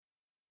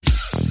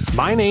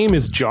My name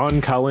is John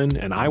Cullen,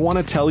 and I want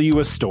to tell you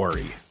a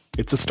story.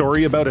 It's a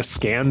story about a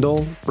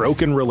scandal,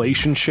 broken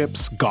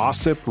relationships,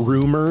 gossip,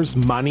 rumors,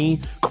 money,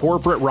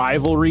 corporate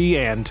rivalry,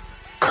 and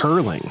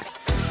curling.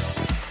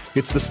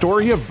 It's the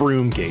story of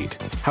Broomgate,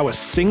 how a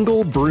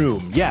single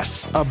broom,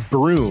 yes, a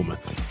broom,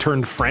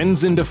 turned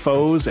friends into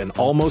foes and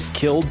almost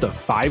killed the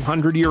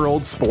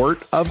 500-year-old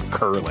sport of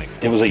curling.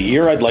 It was a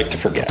year I'd like to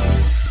forget.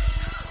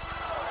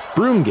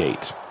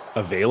 Broomgate,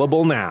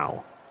 available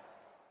now.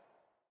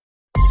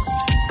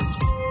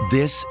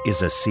 This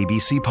is a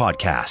CBC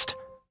podcast.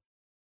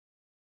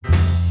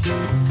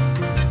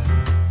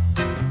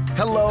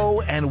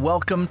 Hello and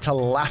welcome to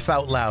Laugh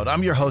Out Loud.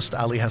 I'm your host,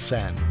 Ali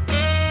Hassan.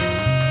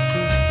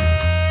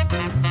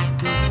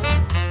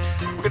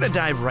 We're going to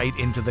dive right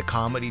into the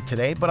comedy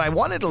today, but I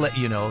wanted to let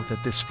you know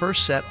that this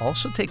first set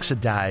also takes a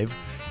dive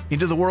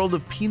into the world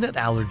of peanut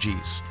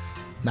allergies.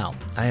 Now,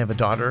 I have a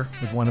daughter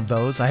with one of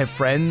those. I have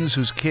friends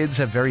whose kids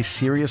have very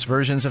serious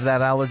versions of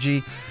that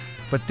allergy.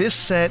 But this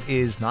set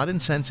is not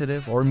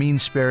insensitive or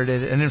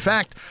mean-spirited. And in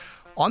fact,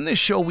 on this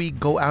show, we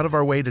go out of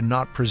our way to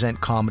not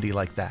present comedy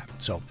like that.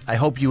 So I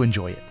hope you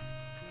enjoy it.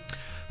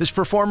 This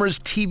performer's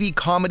TV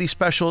comedy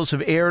specials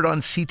have aired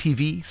on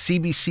CTV,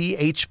 CBC,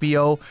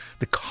 HBO,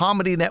 the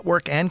Comedy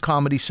Network, and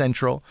Comedy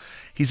Central.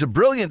 He's a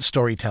brilliant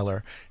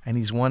storyteller, and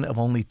he's one of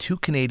only 2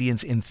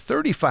 Canadians in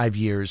 35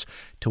 years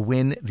to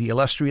win the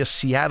illustrious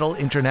Seattle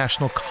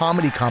International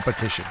Comedy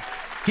Competition.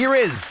 Here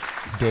is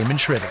Damonde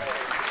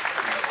Tshritter.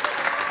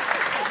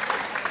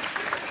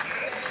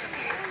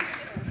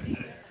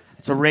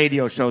 It's a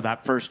radio show.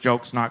 That first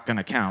joke's not going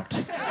to count.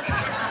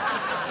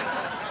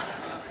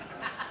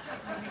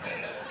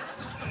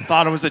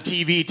 Thought it was a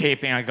TV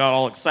taping. I got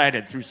all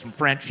excited, threw some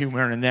French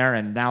humor in there,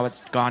 and now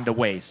it's gone to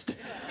waste.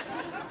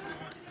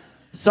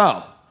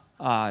 So,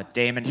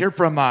 Damon, here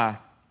from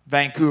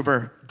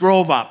Vancouver,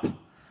 drove up.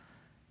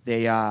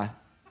 They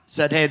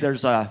said, hey,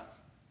 there's a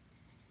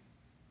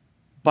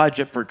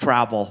budget for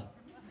travel.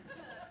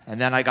 And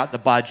then I got the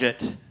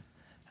budget,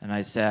 and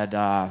I said,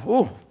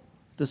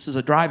 this is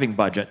a driving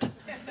budget.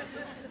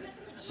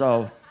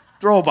 So,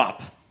 drove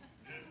up.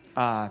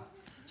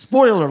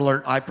 Spoiler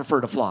alert, I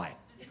prefer to fly.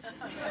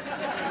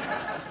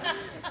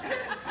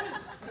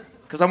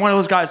 Because I'm one of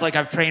those guys, like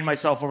I've trained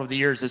myself over the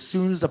years, as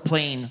soon as the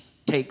plane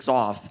takes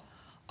off,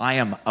 I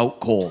am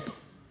out cold.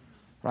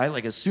 Right?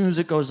 Like as soon as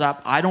it goes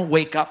up, I don't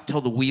wake up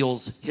till the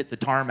wheels hit the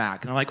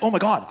tarmac. And I'm like, oh my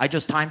God, I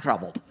just time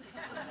traveled.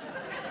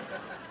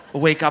 I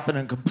wake up in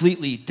a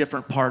completely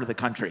different part of the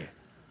country.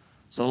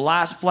 So the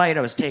last flight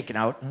I was taking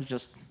out, I was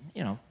just,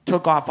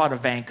 took off out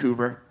of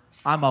Vancouver.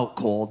 I'm out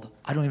cold.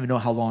 I don't even know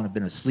how long I've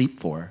been asleep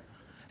for.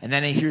 And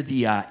then I hear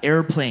the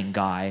airplane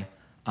guy,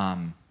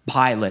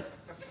 pilot,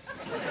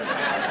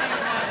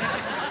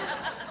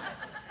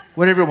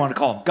 whatever you want to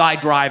call him, guy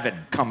driving,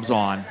 comes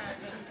on.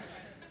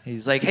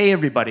 He's like, hey,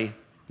 everybody,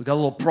 we got a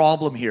little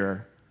problem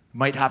here. You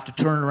might have to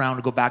turn around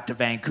and go back to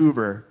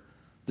Vancouver.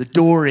 The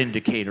door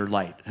indicator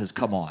light has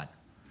come on,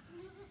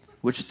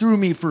 which threw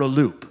me for a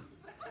loop.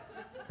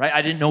 Right?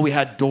 I didn't know we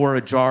had door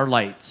ajar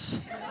lights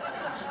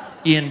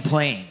in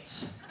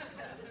planes.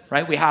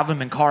 Right? We have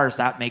them in cars.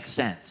 That makes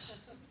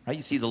sense. Right?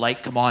 You see the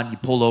light come on, you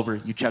pull over,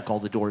 you check all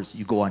the doors,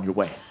 you go on your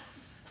way.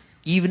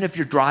 Even if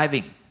you're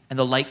driving and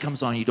the light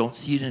comes on, you don't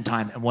see it in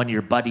time, and one of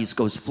your buddies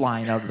goes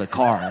flying out of the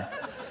car,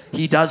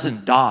 he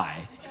doesn't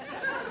die.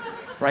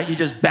 Right? He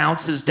just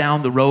bounces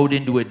down the road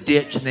into a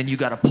ditch, and then you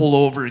got to pull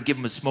over and give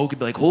him a smoke and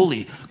be like,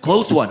 holy,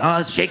 close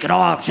one. Shake it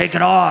off, shake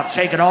it off,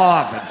 shake it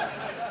off.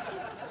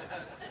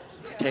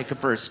 And take him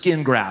for a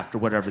skin graft or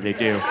whatever they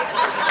do.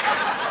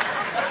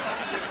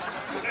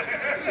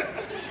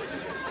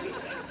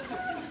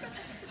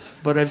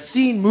 But I've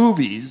seen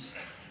movies,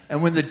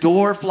 and when the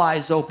door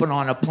flies open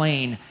on a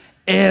plane,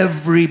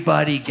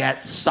 everybody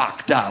gets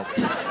sucked out.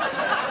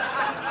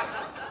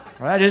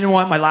 Right? I didn't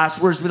want my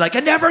last words to be like, I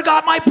never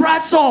got my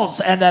pretzels,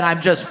 and then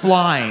I'm just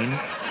flying.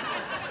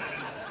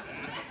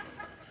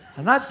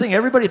 And that's the thing,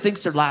 everybody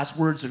thinks their last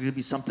words are going to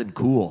be something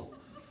cool.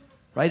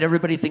 Right?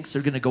 Everybody thinks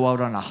they're going to go out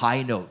on a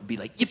high note and be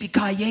like,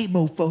 yippee-ki-yay,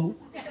 mofo.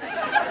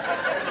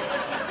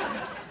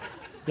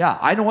 Yeah,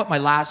 I know what my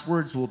last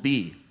words will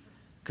be.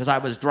 Because I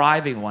was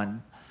driving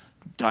one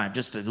time,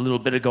 just a little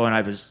bit ago, and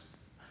I was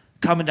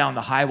coming down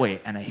the highway,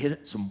 and I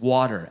hit some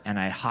water, and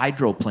I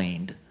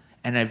hydroplaned,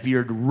 and I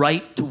veered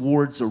right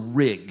towards a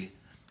rig,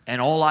 and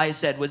all I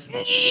said was,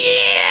 yeah!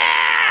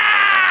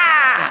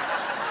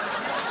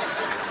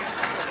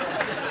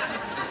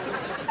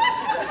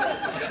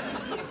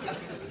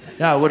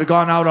 Yeah, I would have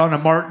gone out on a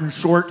Martin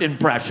Short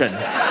impression.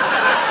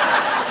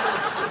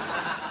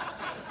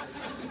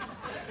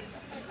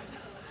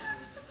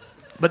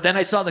 But then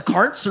I saw the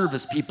cart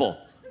service people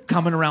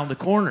coming around the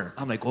corner.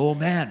 I'm like, oh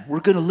man,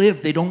 we're gonna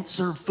live. They don't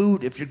serve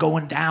food if you're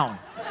going down.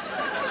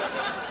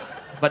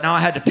 But now I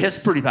had to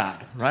piss pretty bad,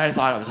 right?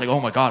 I was like, oh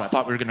my God, I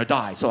thought we were gonna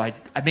die. So I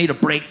made a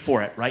break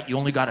for it, right? You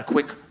only got a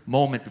quick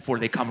moment before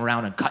they come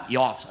around and cut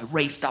you off. So I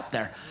raced up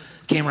there,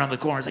 came around the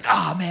corner. I was like,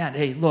 oh man,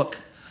 hey, look,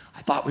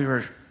 I thought we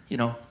were,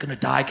 gonna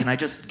die. Can I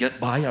just get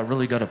by? I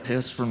really got to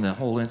piss from the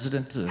whole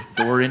incident, the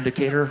door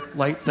indicator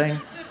light thing.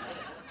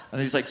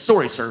 And he's like,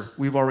 sorry, sir,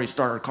 we've already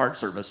started cart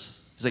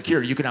service. He's like,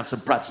 here, you can have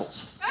some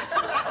pretzels.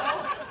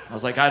 I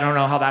was like, I don't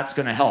know how that's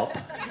going to help.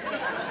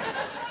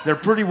 They're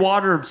pretty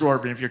water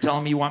absorbent. If you're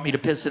telling me you want me to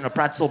piss in a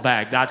pretzel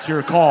bag, that's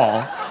your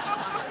call.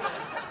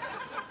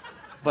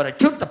 But I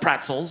took the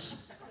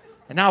pretzels,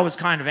 and now I was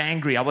kind of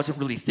angry. I wasn't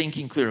really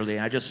thinking clearly,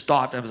 and I just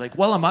stopped. I was like,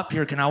 well, I'm up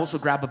here. Can I also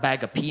grab a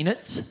bag of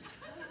peanuts?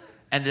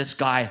 And this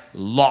guy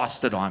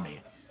lost it on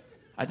me.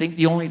 I think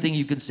the only thing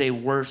you can say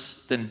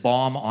worse than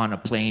bomb on a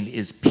plane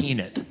is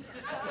peanut.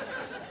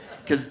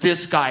 Because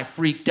this guy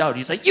freaked out.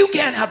 He's like, you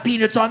can't have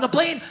peanuts on the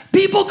plane.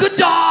 People could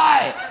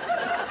die.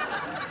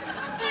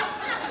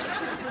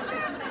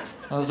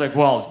 I was like,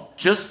 well,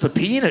 just the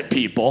peanut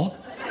people.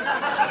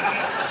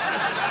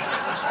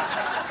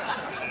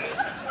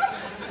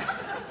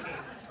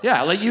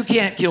 Yeah, like you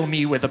can't kill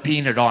me with a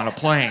peanut on a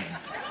plane.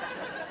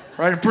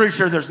 Right? I'm pretty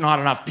sure there's not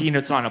enough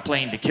peanuts on a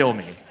plane to kill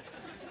me.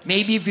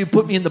 Maybe if you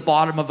put me in the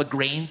bottom of a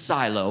grain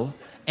silo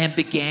and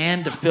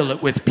began to fill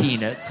it with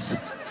peanuts,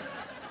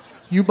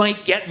 you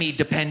might get me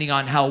depending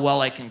on how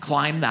well I can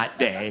climb that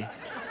day.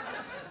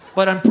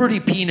 But I'm pretty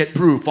peanut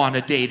proof on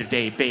a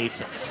day-to-day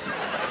basis.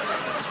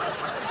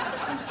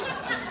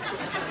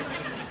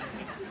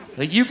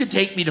 Like you could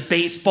take me to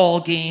baseball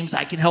games,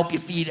 I can help you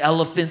feed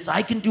elephants,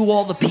 I can do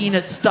all the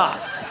peanut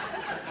stuff.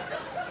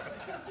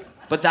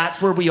 But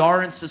that's where we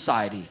are in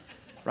society,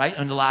 right?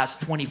 In the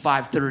last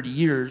 25, 30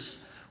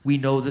 years, we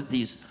know that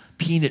these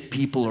peanut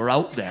people are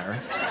out there.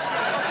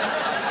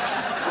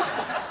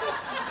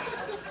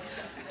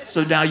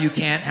 So now you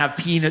can't have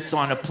peanuts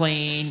on a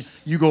plane.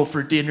 You go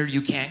for dinner,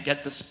 you can't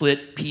get the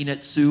split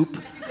peanut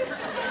soup.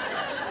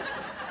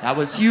 That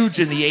was huge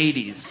in the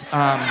 80s.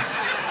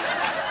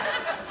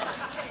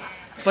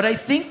 But I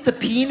think the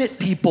peanut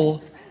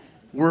people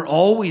were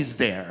always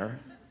there.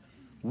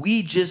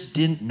 We just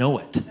didn't know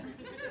it.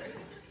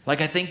 Like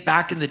I think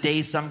back in the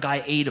day, some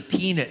guy ate a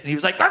peanut and he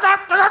was like,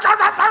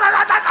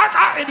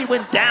 and he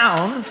went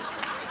down.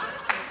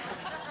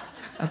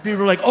 And people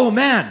were like, oh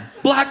man,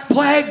 Black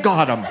Plague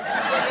got him.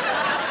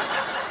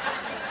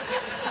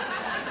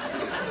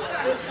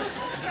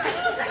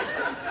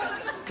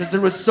 Because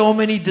there was so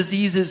many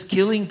diseases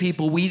killing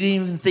people, we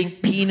didn't even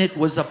think peanut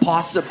was a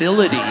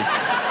possibility.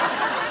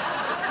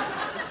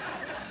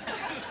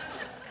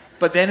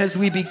 But then as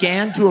we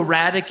began to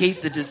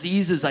eradicate the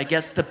diseases, I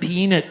guess the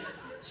peanut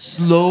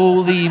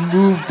slowly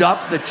moved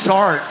up the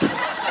chart.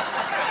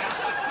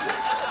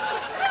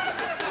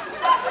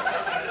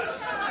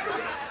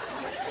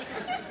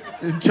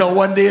 Until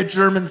one day a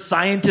German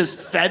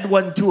scientist fed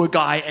one to a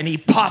guy and he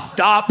puffed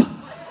up.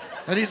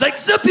 And he's like,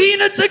 the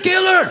peanut's a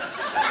killer!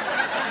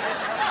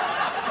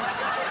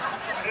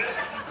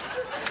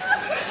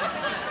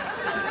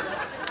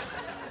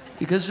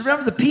 Because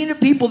remember, the peanut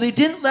people, they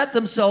didn't let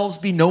themselves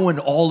be known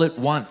all at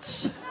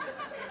once.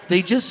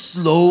 They just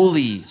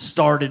slowly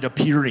started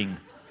appearing.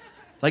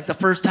 Like the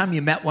first time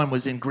you met one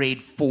was in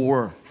grade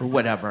 4 or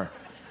whatever,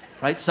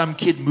 right? Some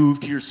kid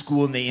moved to your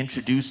school and they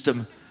introduced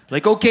him.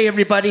 Like, okay,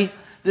 everybody,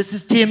 this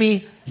is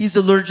Timmy. He's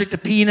allergic to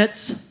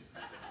peanuts.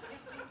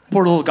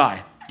 Poor little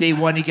guy. Day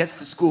 1, he gets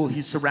to school.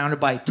 He's surrounded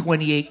by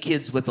 28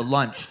 kids with a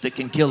lunch that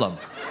can kill him.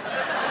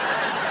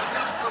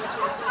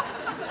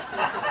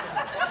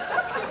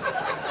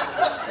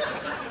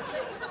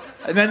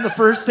 And then the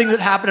first thing that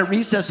happened at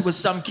recess was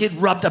some kid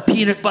rubbed a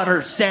peanut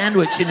butter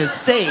sandwich in his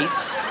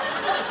face.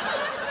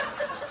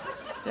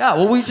 Yeah,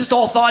 well, we just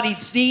all thought he'd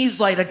sneeze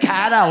like a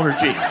cat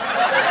allergy.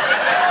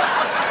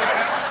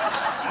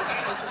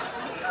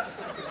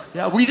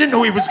 Yeah, we didn't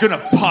know he was gonna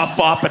puff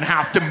up and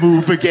have to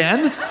move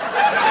again.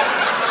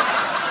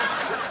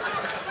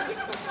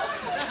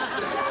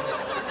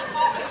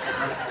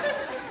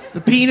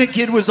 The peanut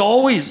kid was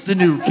always the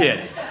new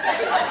kid.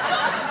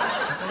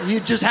 You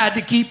just had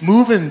to keep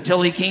moving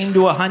until he came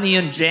to a honey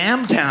and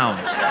jam town.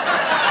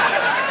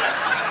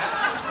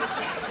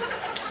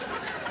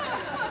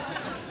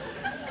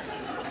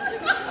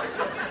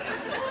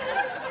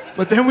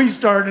 But then we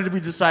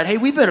decided, hey,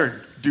 we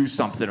better do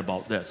something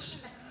about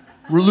this.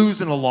 We're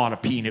losing a lot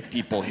of peanut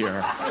people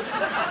here.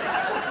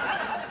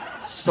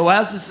 So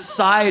as a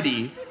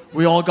society,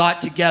 we all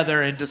got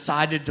together and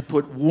decided to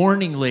put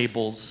warning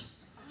labels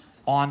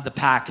on the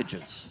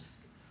packages.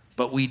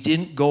 But we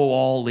didn't go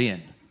all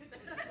in.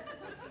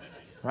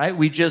 Right?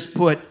 We just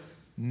put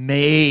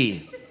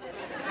may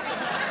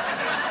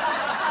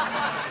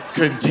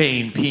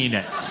contain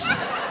peanuts.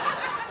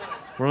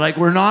 We're like,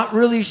 we're not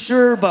really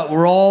sure, but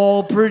we're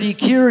all pretty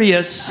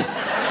curious.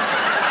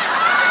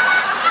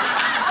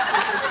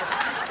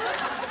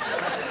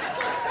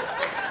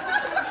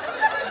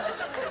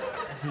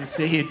 You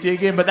say you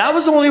dig in, but that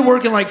was only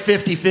working like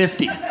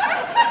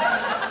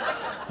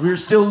 50-50. We were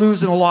still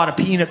losing a lot of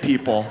peanut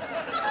people.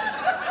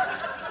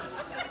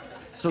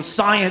 So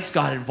science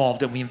got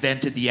involved and we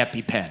invented the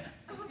EpiPen.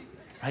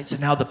 Right? So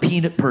now the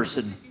peanut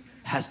person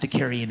has to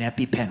carry an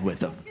EpiPen with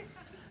them.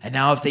 And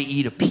now if they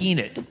eat a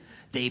peanut,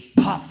 they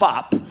puff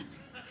up,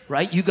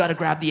 right? You gotta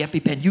grab the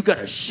EpiPen, you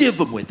gotta shiv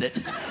them with it.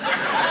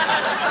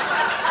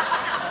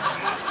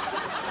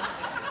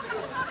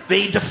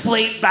 They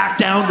deflate back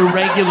down to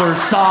regular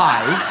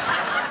size.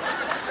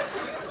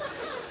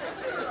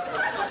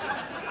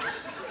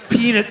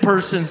 Peanut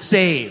person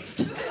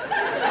saved.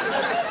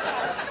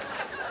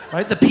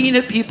 Right? The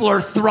peanut people are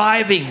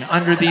thriving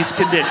under these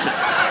conditions.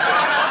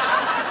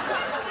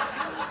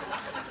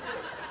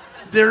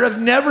 There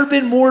have never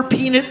been more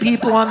peanut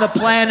people on the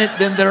planet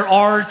than there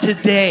are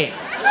today.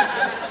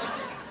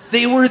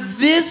 They were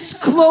this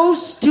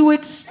close to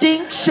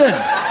extinction.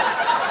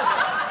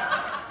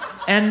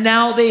 And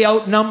now they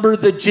outnumber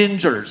the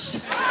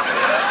gingers.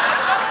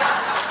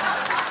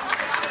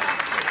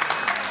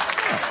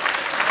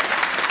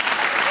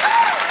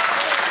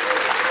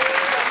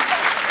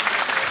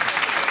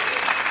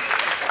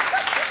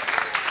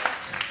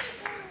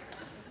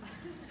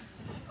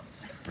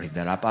 Bring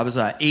that up. I was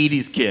an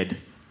 80s kid,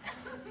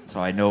 so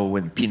I know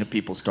when peanut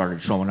people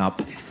started showing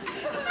up.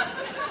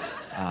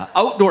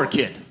 Outdoor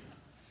kid,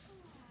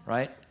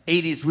 right?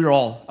 80s, we were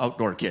all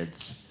outdoor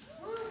kids.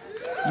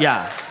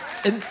 Yeah.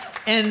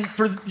 And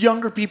for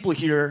younger people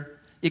here,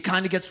 it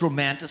kind of gets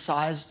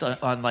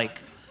romanticized on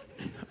like,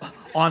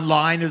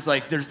 online is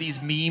like, there's these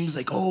memes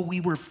like, oh,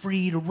 we were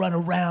free to run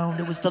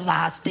around. It was the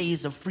last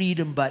days of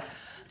freedom, but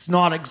it's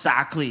not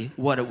exactly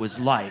what it was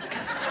like.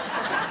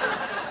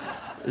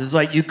 It's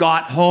like you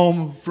got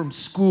home from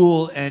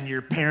school and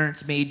your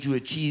parents made you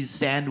a cheese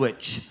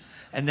sandwich,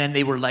 and then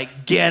they were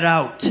like, get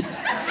out.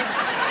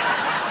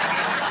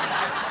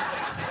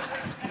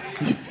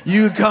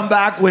 You come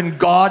back when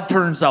God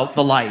turns out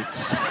the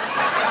lights.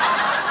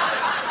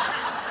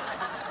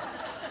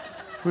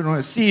 We don't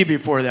want to see you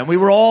before then. We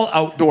were all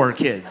outdoor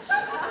kids,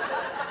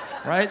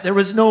 right? There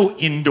was no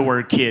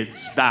indoor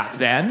kids back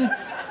then.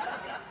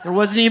 There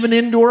wasn't even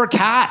indoor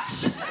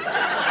cats.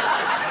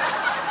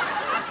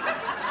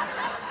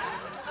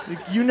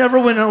 You never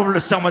went over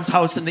to someone's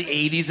house in the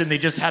 80s and they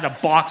just had a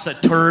box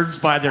of turds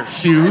by their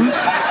shoes.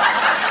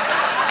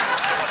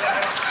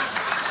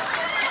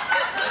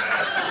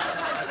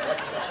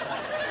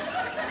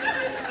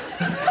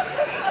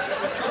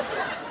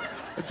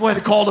 That's why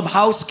they called them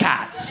house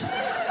cats.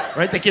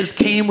 Right? They just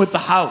came with the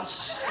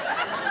house.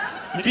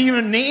 You didn't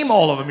even name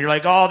all of them. You're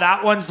like, oh,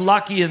 that one's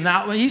lucky and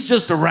that one, he's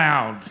just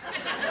around.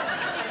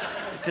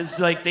 Because,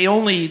 like, they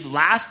only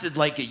lasted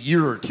like a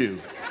year or two.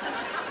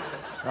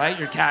 Right?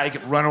 Your cat, you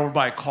get run over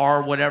by a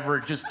car, whatever,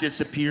 just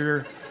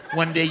disappear.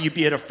 One day you'd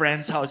be at a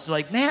friend's house, you're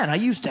like, man, I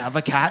used to have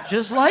a cat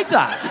just like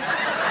that.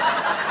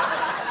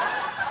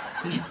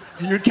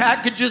 Your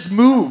cat could just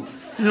move.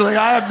 You're like,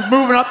 I'm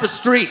moving up the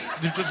street.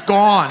 They're just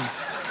gone.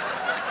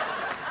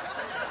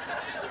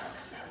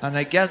 And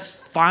I guess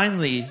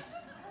finally,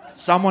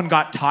 someone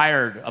got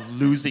tired of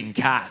losing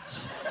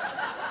cats.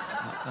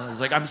 I was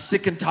like, I'm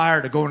sick and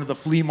tired of going to the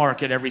flea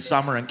market every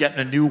summer and getting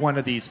a new one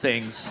of these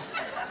things.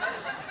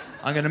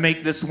 I'm gonna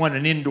make this one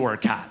an indoor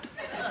cat.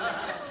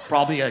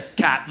 Probably a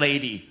cat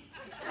lady.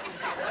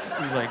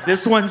 He's like,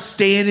 this one's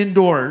staying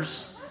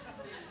indoors.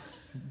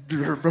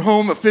 Her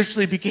home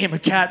officially became a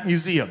cat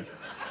museum.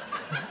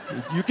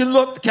 You can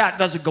look, the cat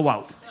doesn't go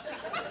out.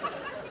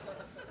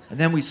 And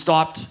then we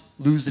stopped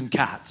losing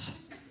cats.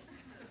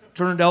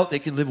 Turned out they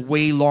can live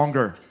way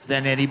longer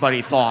than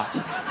anybody thought.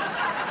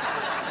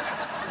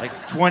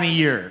 Like 20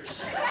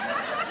 years.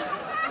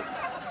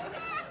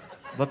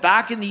 But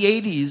back in the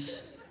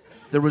 80s,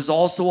 there was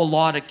also a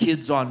lot of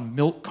kids on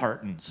milk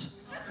cartons.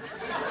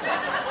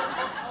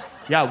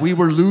 Yeah, we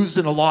were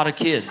losing a lot of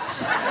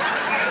kids.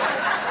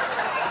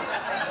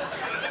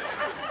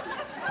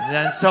 And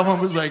then someone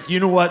was like, you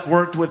know what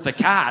worked with the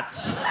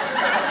cats?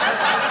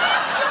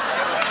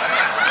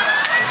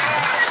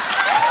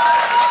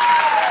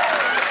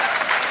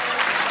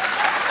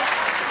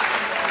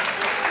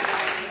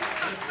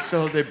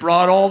 So they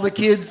brought all the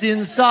kids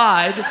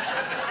inside,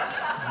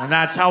 and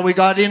that's how we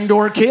got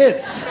indoor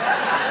kids.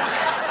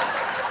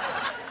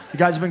 You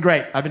guys have been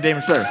great. I've been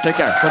Damonde Tshritter. Take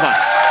care. Bye-bye.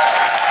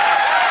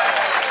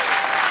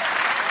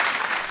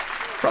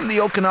 From the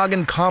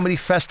Okanagan Comedy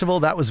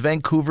Festival, that was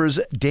Vancouver's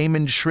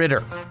Damonde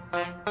Tshritter.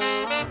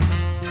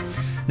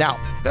 Now,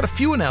 I've got a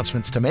few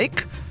announcements to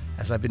make.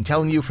 As I've been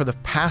telling you for the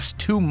past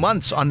 2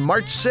 months, on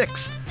March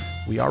 6th,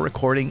 we are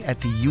recording at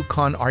the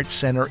Yukon Arts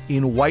Centre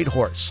in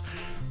Whitehorse.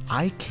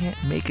 I can't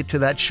make it to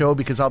that show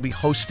because I'll be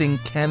hosting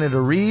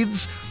Canada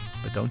Reads,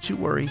 but don't you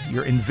worry,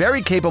 you're in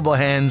very capable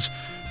hands.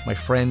 My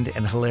friend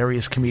and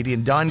hilarious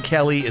comedian Don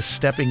Kelly is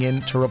stepping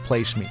in to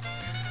replace me.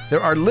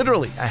 There are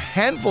literally a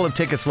handful of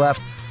tickets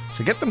left,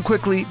 so get them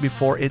quickly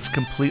before it's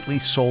completely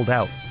sold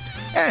out.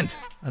 And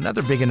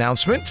another big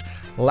announcement,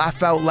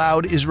 Laugh Out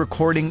Loud is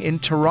recording in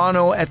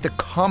Toronto at the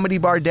Comedy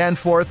Bar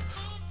Danforth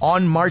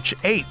on March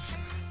 8th.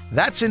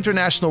 That's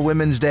International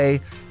Women's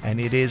Day, and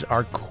it is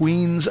our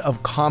Queens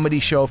of Comedy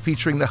show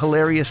featuring the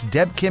hilarious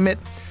Deb Kimmett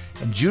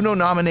and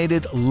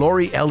Juno-nominated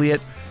Laurie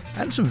Elliott,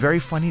 and some very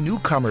funny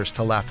newcomers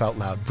to Laugh Out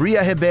Loud,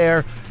 Bria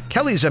Hebert,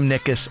 Kelly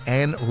Zemnikas,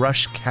 and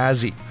Rush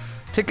Kazi.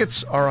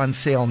 Tickets are on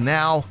sale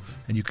now,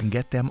 and you can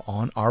get them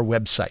on our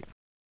website.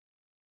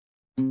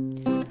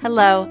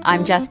 Hello,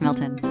 I'm Jess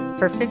Milton.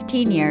 For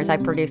 15 years, I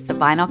produced The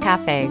Vinyl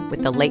Cafe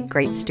with the late,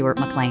 great Stuart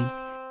McLean.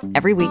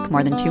 Every week,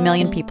 more than 2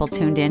 million people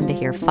tuned in to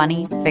hear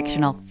funny,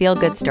 fictional,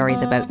 feel-good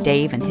stories about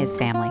Dave and his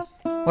family.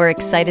 We're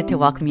excited to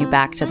welcome you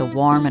back to the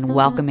warm and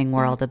welcoming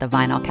world of the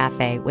Vinyl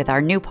Cafe with our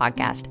new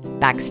podcast,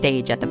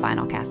 Backstage at the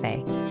Vinyl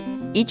Cafe.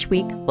 Each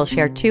week, we'll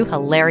share 2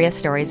 hilarious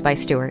stories by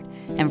Stuart,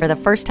 and for the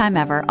first time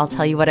ever, I'll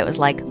tell you what it was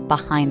like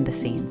behind the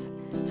scenes.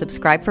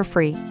 Subscribe for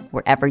free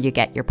wherever you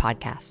get your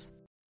podcasts.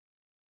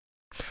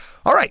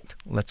 All right,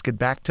 let's get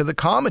back to the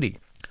comedy.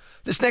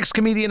 This next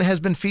comedian has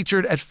been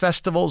featured at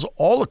festivals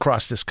all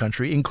across this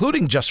country,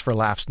 including Just for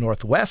Laughs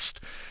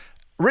Northwest.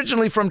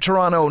 Originally from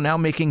Toronto, now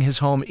making his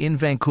home in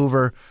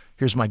Vancouver,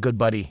 here's my good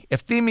buddy,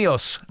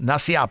 Efthimios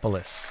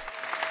Nasiapolos.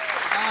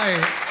 Hi,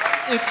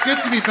 it's good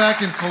to be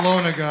back in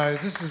Kelowna,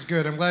 guys. This is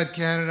good. I'm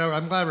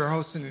glad we're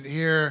hosting it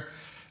here.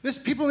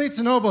 People need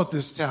to know about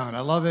this town.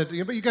 I love it.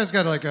 But you guys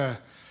got like a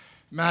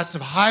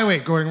massive highway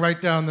going right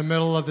down the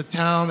middle of the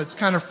town. It's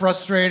kind of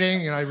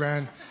frustrating.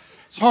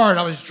 It's hard.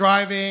 I was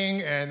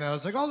driving, and I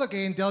was like, oh, look,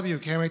 A&W,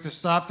 can't wait to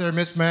stop there,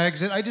 miss my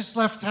exit. I just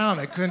left town.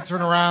 I couldn't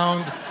turn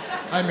around.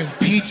 I'm in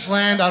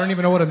Peachland. I don't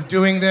even know what I'm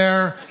doing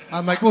there.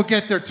 I'm like, we'll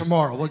get there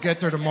tomorrow.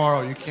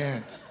 You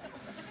can't.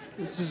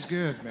 This is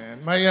good,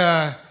 man.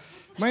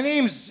 My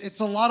name's, it's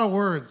a lot of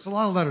words, a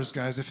lot of letters,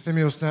 guys.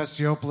 Efthimios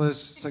Nasiapolos,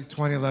 it's like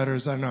 20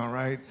 letters, I know,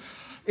 right?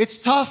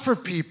 It's tough for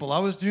people. I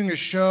was doing a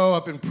show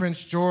up in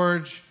Prince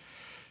George.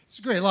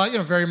 It's great,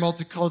 very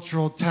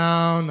multicultural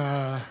town.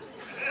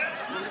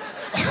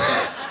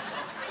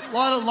 A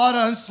lot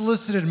of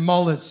unsolicited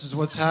mullets is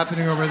what's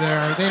happening over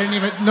there. They didn't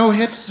even, no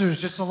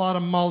hipsters, just a lot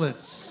of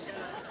mullets.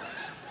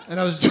 And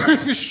I was doing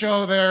a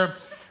show there,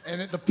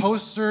 and the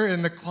poster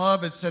in the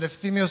club, it said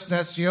Efthimios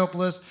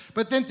Nasiapolos,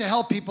 but then to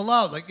help people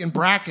out, like in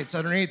brackets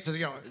underneath, so,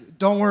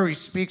 don't worry, he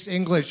speaks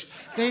English.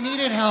 They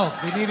needed help.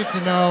 They needed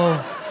to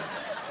know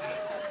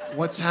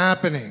what's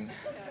happening.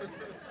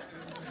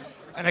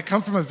 And I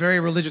come from a very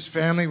religious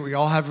family. We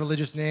all have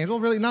religious names. Well,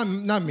 really, not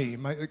me.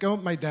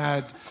 My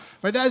dad.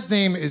 My dad's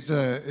name is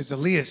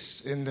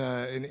Elias.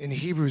 In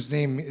Hebrew, his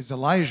name is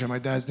Elijah. My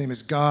dad's name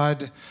is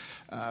God.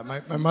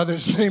 My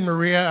mother's name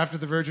Maria, after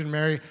the Virgin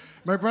Mary.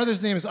 My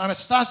brother's name is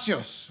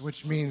Anastasios,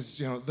 which means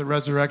the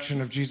resurrection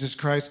of Jesus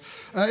Christ.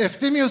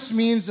 Efthimios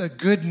means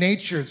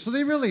good-natured. So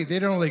they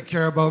don't really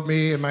care about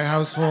me and my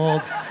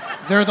household.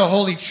 They're the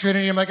Holy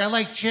Trinity. I'm like, I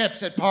like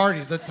chips at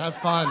parties. Let's have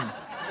fun.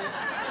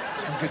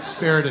 I'm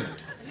good-spirited.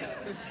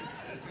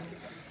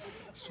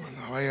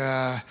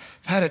 I've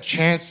had a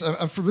chance.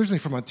 I'm originally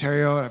from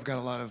Ontario, and I've got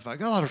a lot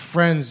of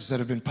friends that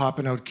have been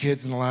popping out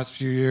kids in the last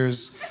few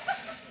years,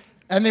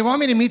 and they want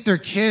me to meet their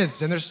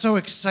kids, and they're so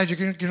excited.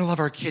 You're gonna love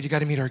our kid. You got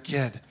to meet our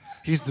kid.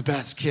 He's the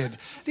best kid.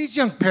 These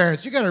young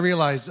parents, you got to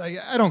realize,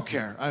 I don't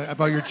care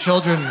about your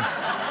children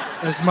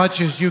as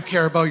much as you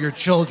care about your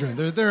children.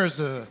 There's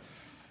a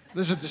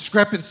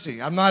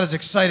discrepancy. I'm not as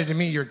excited to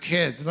meet your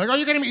kids. And they're like, oh,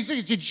 you're gonna meet?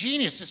 He's a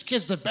genius. This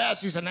kid's the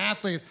best. He's an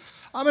athlete.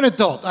 I'm an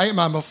adult. I'm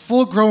a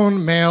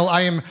full-grown male.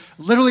 I am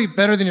literally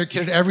better than your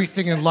kid at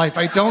everything in life.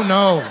 I don't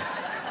know.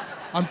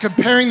 I'm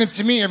comparing them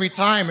to me every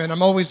time, and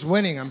I'm always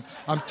winning. I'm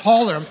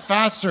taller. I'm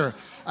faster.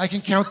 I can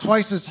count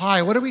twice as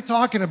high. What are we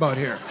talking about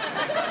here?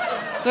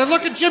 They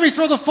look at Jimmy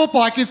throw the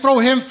football. I can throw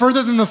him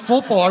further than the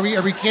football. Are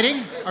we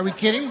kidding? Are we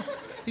kidding?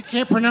 He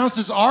can't pronounce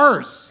his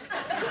R's.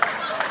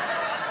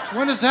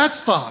 When does that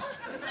stop?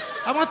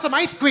 I want some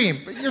ice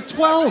cream. You're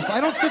 12.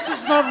 This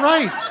is not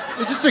right.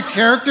 Is this a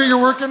character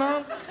you're working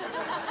on?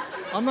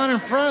 I'm not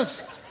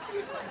impressed.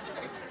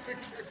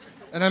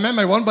 And I met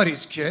my one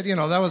buddy's kid.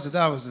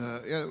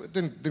 It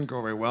didn't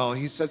go very well.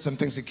 He said some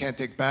things he can't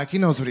take back. He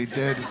knows what he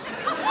did.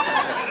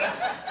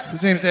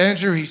 His name's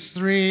Andrew. He's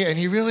 3, and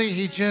he got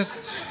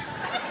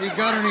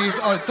underneath.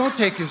 Oh, don't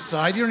take his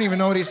side. You don't even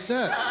know what he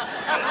said.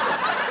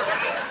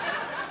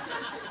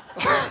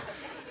 I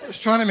was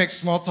trying to make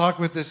small talk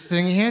with this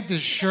thing. He had this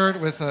shirt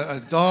with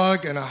a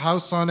dog and a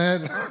house on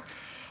it.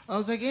 I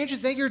was like, Andrew,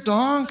 is that your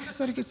dog? Is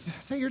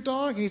that your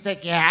dog? And he's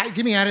like, yeah.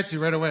 Give me attitude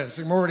right away.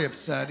 I'm already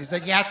upset. He's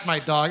like, yeah, it's my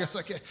dog. I was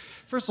like,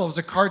 first of all, it was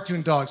a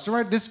cartoon dog. So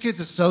right, this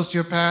kid's a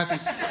sociopath.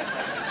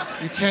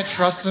 You can't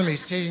trust him.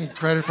 He's taking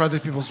credit for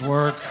other people's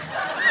work.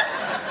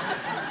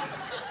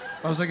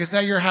 I was like, is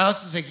that your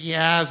house? He's like,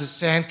 yeah, it's a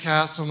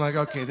sandcastle. I'm like,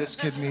 okay, this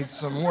kid needs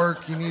some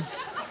work. He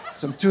needs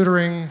some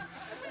tutoring.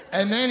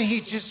 And then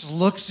he just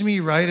looks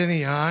me right in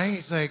the eye.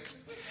 He's like,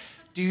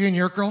 do you and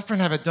your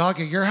girlfriend have a dog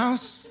at your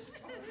house?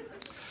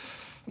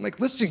 I'm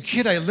like, listen,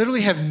 kid, I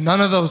literally have none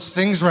of those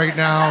things right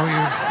now.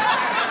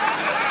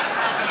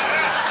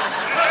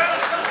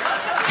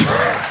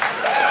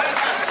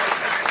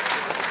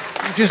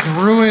 You just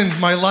ruined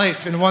my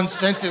life in one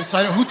sentence.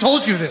 Who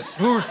told you this?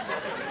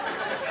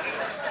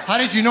 How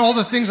did you know all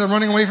the things I'm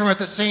running away from at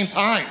the same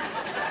time?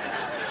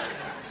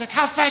 It's like,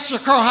 how fast your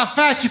car? How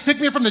fast? You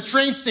picked me up from the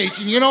train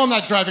station. You know I'm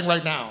not driving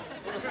right now.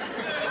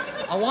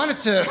 I wanted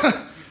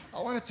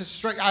to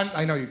strike.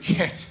 I know you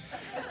can't.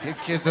 Hit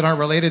kids that aren't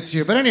related to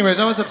you. But anyways,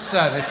 I was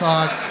upset. I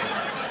thought,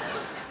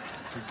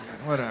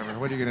 whatever,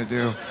 what are you going to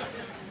do?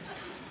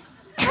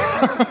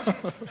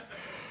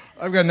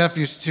 I've got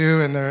nephews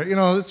too, and they're,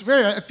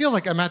 I feel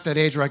like I'm at that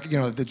age where,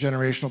 the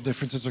generational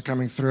differences are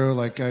coming through.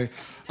 Like,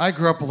 I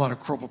grew up a lot of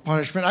corporal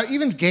punishment.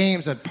 Even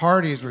games at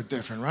parties were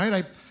different,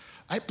 right?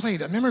 I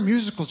remember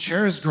musical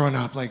chairs growing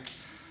up. Like,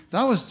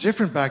 that was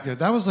different back there.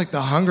 That was like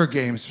the Hunger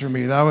Games for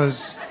me.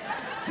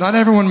 Not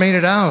everyone made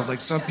it out. Like,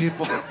 some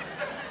people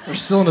are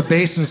still in the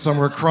basement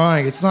somewhere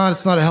crying. It's not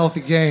a healthy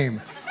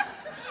game.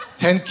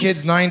 10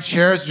 kids, 9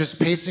 chairs, just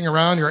pacing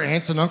around. Your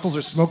aunts and uncles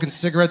are smoking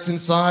cigarettes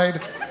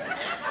inside.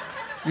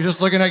 You're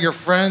just looking at your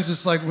friends.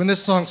 It's like, when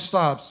this song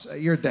stops,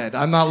 you're dead.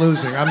 I'm not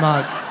losing. I'm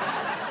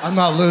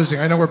not losing.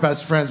 I know we're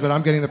best friends, but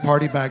I'm getting the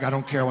party back. I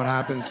don't care what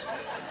happens.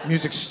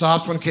 Music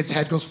stops. One kid's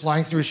head goes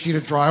flying through a sheet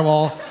of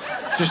drywall.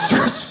 Just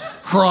starts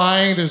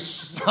crying. There's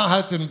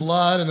snot and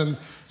blood. And then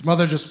his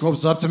mother just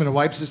goes up to him and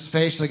wipes his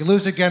face. She's like,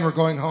 lose again. We're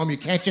going home. You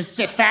can't just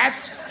sit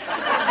fast.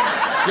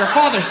 Your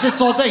father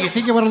sits all day. You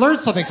think you would have learned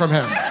something from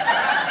him.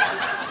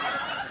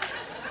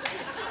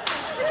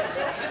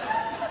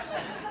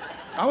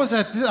 I was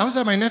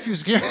at my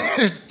nephew's game.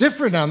 It's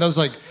different now. There was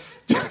like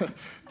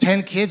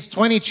 10 kids,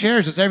 20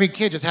 chairs. Just every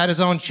kid just had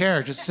his own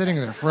chair, just sitting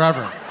there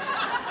forever.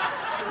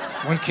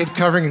 One kid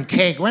covering in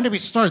cake. When did we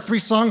start? 3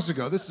 songs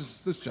ago. This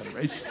is this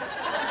generation.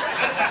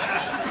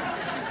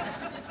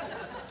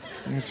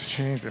 Things have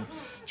changed, man.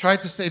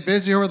 Tried to stay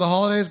busy over the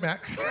holidays, man.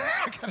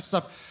 I gotta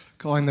stop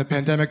calling the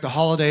pandemic the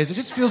holidays. It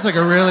just feels like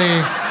a really...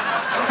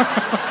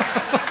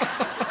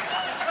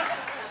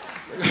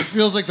 It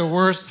feels like the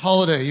worst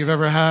holiday you've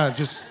ever had.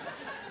 Just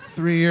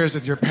 3 years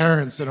with your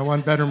parents in a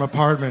 1-bedroom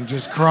apartment,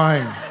 just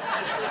crying.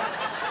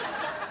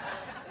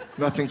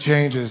 Nothing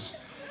changes.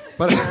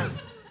 But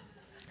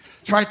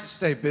tried to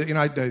stay busy.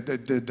 I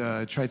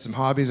tried some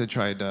hobbies. I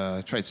tried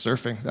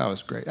surfing. That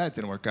was great. That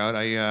didn't work out.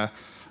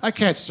 I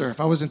can't surf.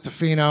 I was in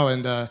Tofino,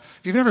 and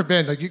if you've never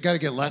been, you got to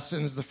get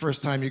lessons the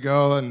first time you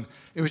go, and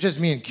it was just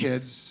me and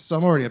kids, so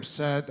I'm already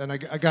upset. And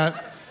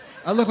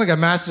I look like a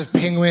massive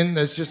penguin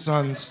that's just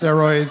on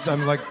steroids.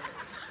 I'm like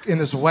in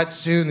this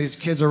wetsuit, and these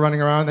kids are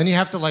running around. Then you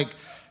have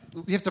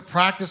to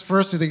practice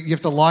first. You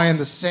have to lie in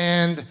the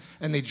sand,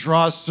 and they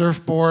draw a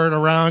surfboard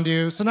around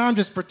you. So now I'm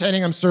just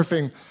pretending I'm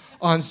surfing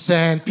on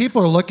sand.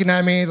 People are looking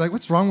at me like,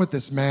 what's wrong with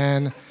this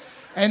man?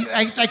 And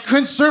I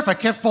couldn't surf. I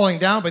kept falling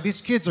down, but these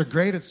kids are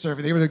great at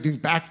surfing. They were doing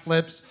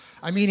backflips.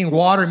 I'm eating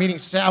water. I'm eating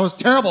sand. I was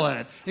terrible at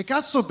it. It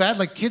got so bad,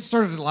 kids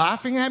started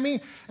laughing at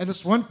me. And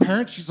this one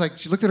parent, she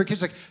looked at her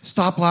kids like,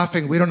 stop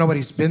laughing. We don't know what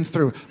he's been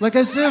through. Like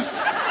as if,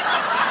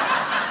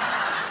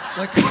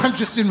 I'm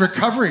just in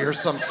recovery or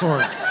some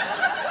sort.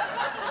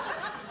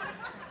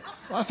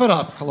 Laugh it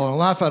up, Cologne.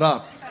 Laugh it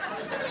up.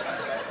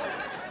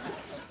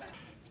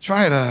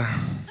 Try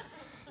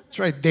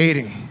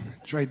dating.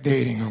 Try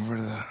dating over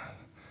the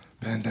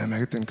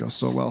pandemic. It didn't go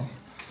so well.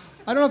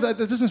 I don't know, that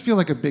doesn't feel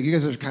like you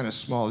guys are kind of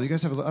small. You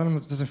guys have, I don't know,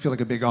 it doesn't feel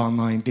like a big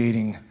online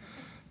dating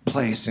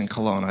place in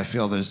Cologne. I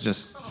feel there's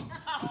just,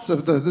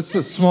 it's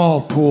a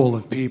small pool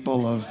of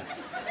people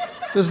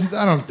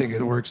I don't think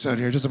it works out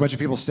here. Just a bunch of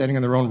people standing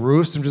on their own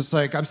roofs. I'm just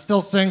like, I'm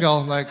still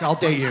single. Like, I'll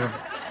date you.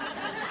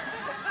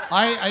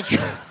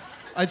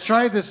 I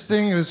tried this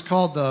thing. It's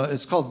called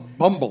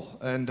Bumble,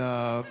 and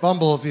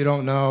Bumble, if you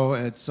don't know,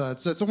 it's a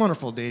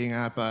wonderful dating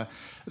app.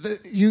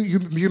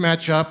 You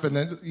match up, and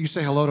then you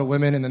say hello to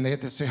women, and then they have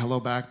to say hello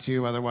back to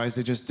you. Otherwise,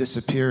 they just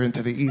disappear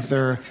into the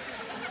ether.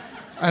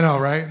 I know,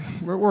 right?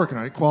 We're working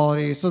on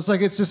equality, so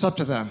it's just up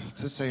to them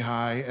to say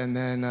hi. And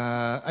then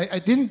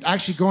I didn't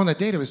actually go on that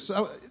date. It was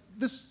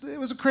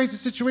a crazy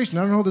situation.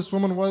 I don't know who this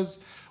woman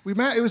was. We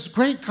met. It was a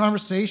great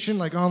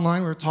conversation.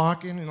 Online, we were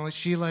talking, and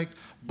she liked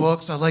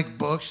books. I like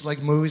books. She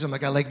liked movies. I'm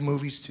like, I like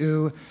movies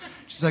too.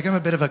 She's like, I'm a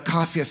bit of a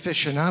coffee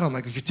aficionado. I'm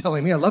like, you're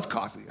telling me I love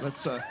coffee.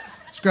 Let's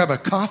grab a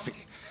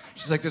coffee.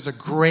 She's like, there's a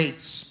great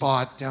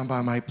spot down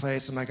by my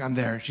place. I'm like, I'm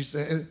there. She's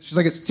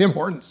like, it's Tim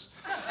Hortons.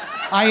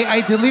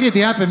 I deleted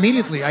the app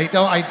immediately.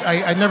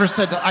 I never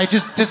said that. I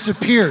just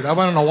disappeared. I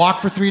went on a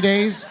walk for 3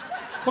 days.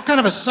 What kind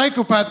of a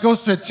psychopath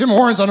goes to Tim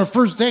Hortons on a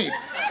first date?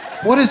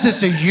 What is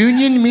this, a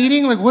union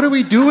meeting? What are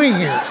we doing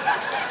here?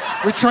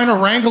 We're trying to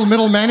wrangle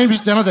middle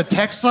managers down at the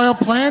textile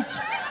plant?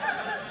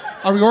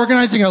 Are we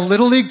organizing a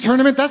Little League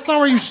tournament? That's not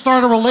where you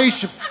start a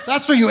relationship.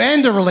 That's where you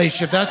end a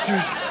relationship.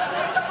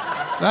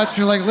 That's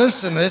you're like,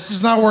 listen, this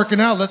is not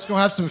working out. Let's go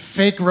have some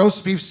fake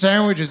roast beef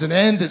sandwiches and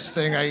end this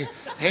thing. I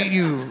hate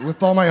you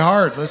with all my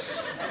heart.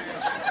 That's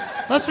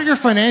what your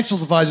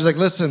financial advisor's like,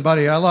 listen,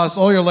 buddy, I lost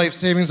all your life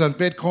savings on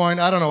Bitcoin.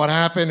 I don't know what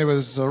happened. It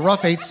was a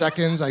rough 8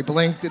 seconds. I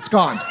blinked. It's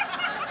gone.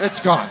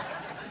 It's gone.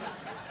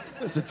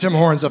 There's the Tim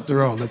Hortons up the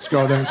road. Let's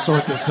go there and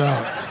sort this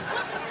out.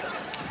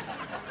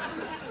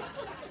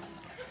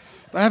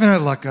 But I haven't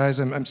had luck, guys.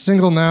 I'm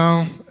single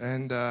now,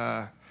 and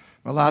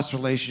my last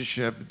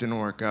relationship didn't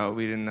work out.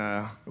 We didn't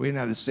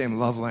have the same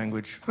love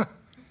language.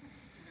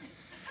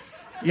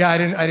 Yeah, I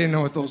didn't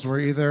know what those were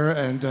either,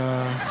 and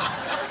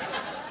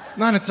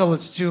not until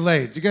it's too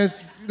late. You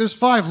guys, there's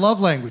 5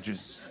 love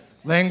languages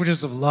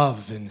of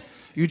love, and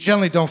you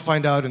generally don't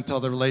find out until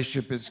the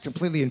relationship is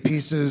completely in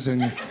pieces.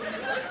 And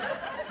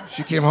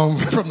she came home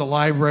from the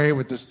library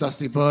with this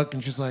dusty book,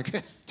 and she's like,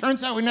 it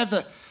turns out we didn't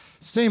have the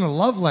Same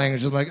love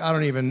language. I'm like,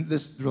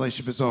 this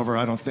relationship is over.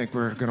 I don't think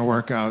we're going to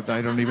work out.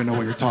 I don't even know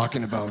what you're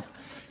talking about.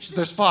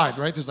 There's 5,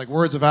 right? There's like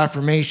words of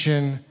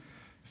affirmation,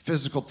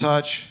 physical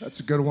touch. That's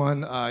a good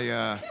one.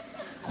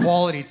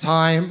 Quality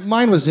time.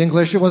 Mine was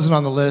English. It wasn't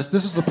on the list.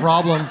 This is the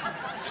problem.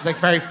 She's like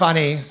very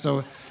funny.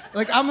 So,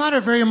 like, I'm not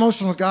a very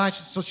emotional guy.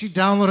 So she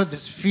downloaded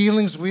this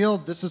feelings wheel.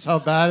 This is how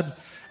bad.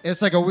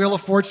 It's like a Wheel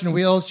of Fortune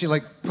wheel. She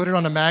like put it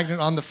on a magnet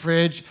on the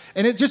fridge.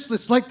 And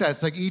it's like that.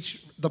 It's like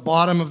the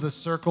bottom of the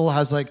circle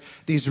has like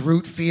these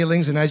root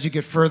feelings. And as you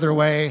get further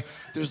away,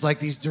 there's like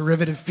these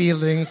derivative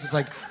feelings. It's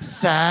like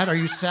sad. Are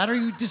you sad? Are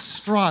you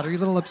distraught? Are you a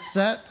little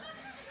upset?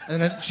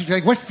 And then she's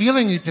like, what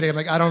feeling are you today? I'm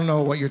like, I don't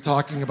know what you're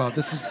talking about.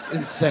 This is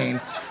insane.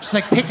 She's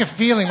like, pick a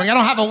feeling. I'm like, I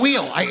don't have a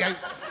wheel. I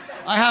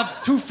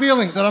have 2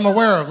 feelings that I'm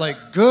aware of,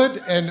 like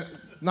good and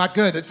not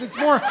good. It's a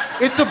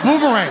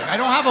boomerang. I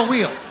don't have a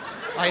wheel.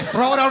 I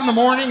throw it out in the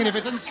morning, and if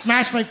it doesn't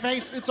smash my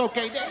face, it's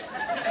okay.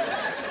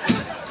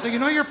 So you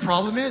know your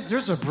problem is?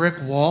 There's a brick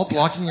wall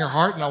blocking your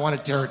heart, and I want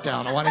to tear it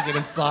down. I want to get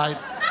inside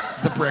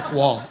the brick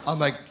wall. I'm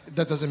like,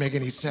 that doesn't make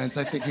any sense.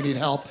 I think you need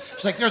help.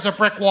 She's like, there's a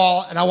brick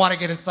wall, and I want to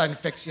get inside and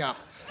fix you up.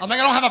 I'm like,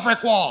 I don't have a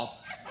brick wall.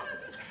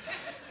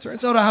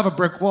 Turns out I have a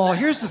brick wall.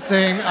 Here's the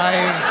thing,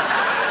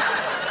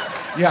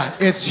 yeah,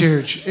 it's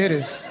huge. It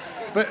is.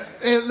 But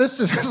hey,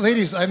 listen,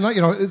 ladies, I'm not,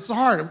 it's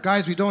hard.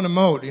 Guys, we don't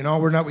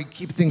emote, we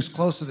keep things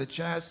close to the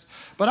chest.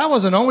 But I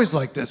wasn't always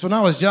like this. When I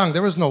was young,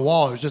 there was no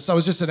wall. I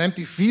was just an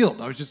empty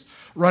field. I was just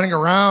running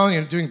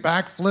around, doing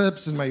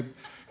backflips in my,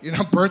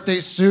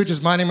 birthday suit,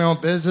 just minding my own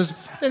business.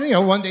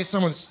 And, one day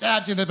someone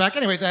stabs you in the back.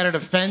 Anyways, I added a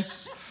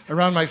fence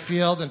around my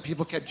field, and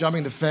people kept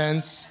jumping the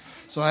fence.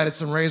 So I added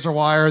some razor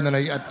wire, and then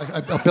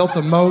I built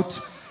a moat,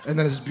 and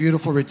then this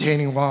beautiful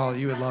retaining wall.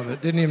 You would love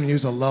it. Didn't even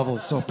use a level.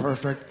 It's so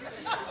perfect.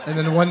 And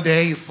then one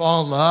day you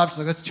fall in love. She's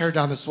like, let's tear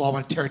down this wall. I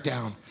want to tear it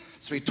down.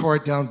 So we tore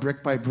it down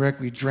brick by brick.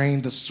 We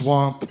drained the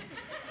swamp,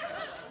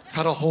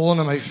 cut a hole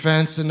into my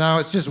fence, and now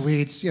it's just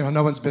weeds.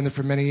 No one's been there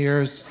for many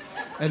years.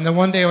 And then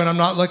one day when I'm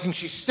not looking,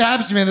 she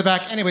stabs me in the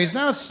back. Anyways,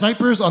 now it's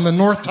snipers on the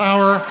north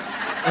tower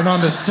and on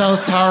the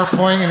south tower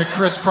pointing in a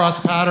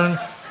crisscross pattern.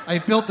 I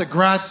built a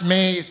grass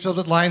maze filled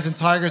with lions and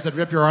tigers that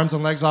rip your arms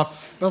and legs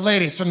off. But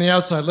ladies, from the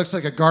outside, it looks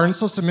like a garden.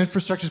 So some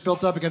infrastructure's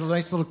built up. We got a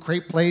nice little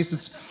crepe place.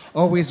 It's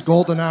always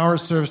golden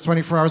hours, serves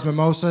 24 hours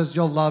mimosas.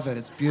 You'll love it.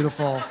 It's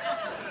beautiful.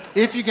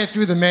 If you get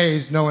through the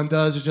maze, no one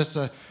does. It's just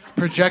a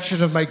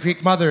projection of my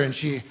Greek mother, and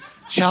she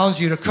challenged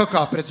you to cook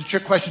off. But it's a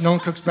trick question. No one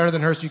cooks better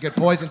than her, so you get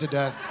poisoned to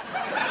death.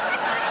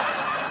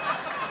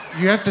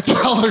 You have to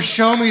tell her,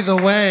 show me the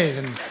way.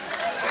 And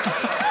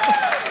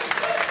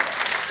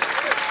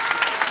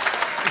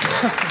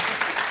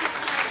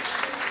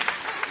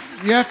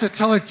you have to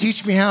tell her,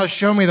 teach me how,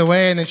 show me the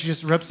way, and then she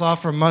just rips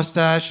off her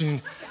mustache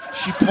and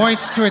she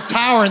points to a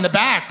tower in the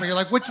back. But you're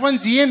like, which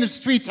one's he in?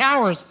 There's 3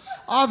 towers.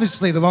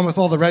 Obviously, the one with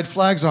all the red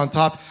flags on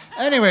top.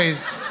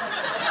 Anyways,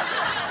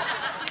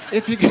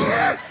 if you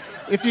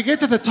get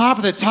to the top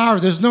of the tower,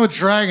 there's no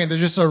dragon.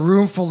 There's just a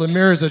room full of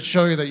mirrors that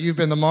show you that you've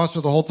been the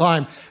monster the whole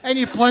time. And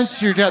you plunge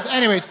to your death.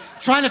 Anyways,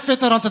 trying to fit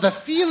that onto the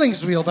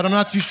feelings wheel, but I'm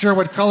not too sure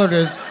what color it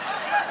is.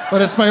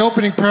 But it's my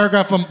opening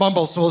paragraph on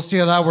Bumble, so we'll see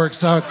how that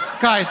works out.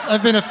 Guys,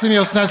 I've been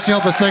Efthimios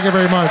Nasiapolos. Thank you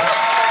very much.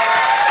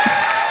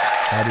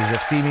 That is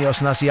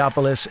Efthimios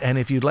Nasiapolos, and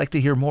if you'd like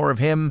to hear more of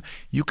him,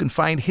 you can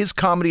find his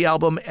comedy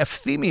album,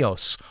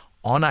 Efthimios,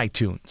 on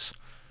iTunes.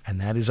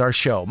 And that is our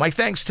show. My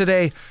thanks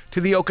today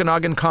to the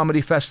Okanagan Comedy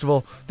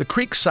Festival, the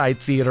Creekside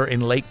Theatre in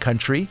Lake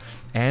Country,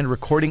 and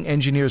recording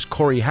engineers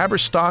Corey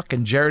Haberstock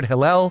and Jared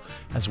Hillel,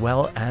 as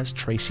well as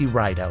Tracy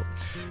Rideout.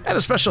 And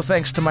a special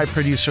thanks to my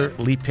producer,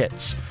 Lee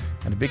Pitts.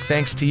 And a big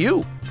thanks to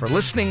you for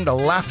listening to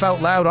Laugh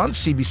Out Loud on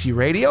CBC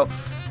Radio,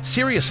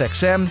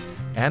 SiriusXM,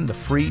 and the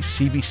free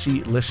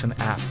CBC Listen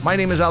app. My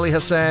name is Ali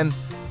Hassan.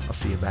 I'll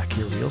see you back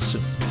here real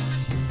soon.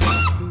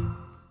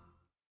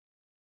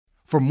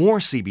 For more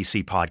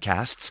CBC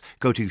podcasts,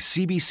 go to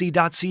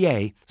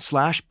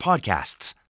cbc.ca/podcasts.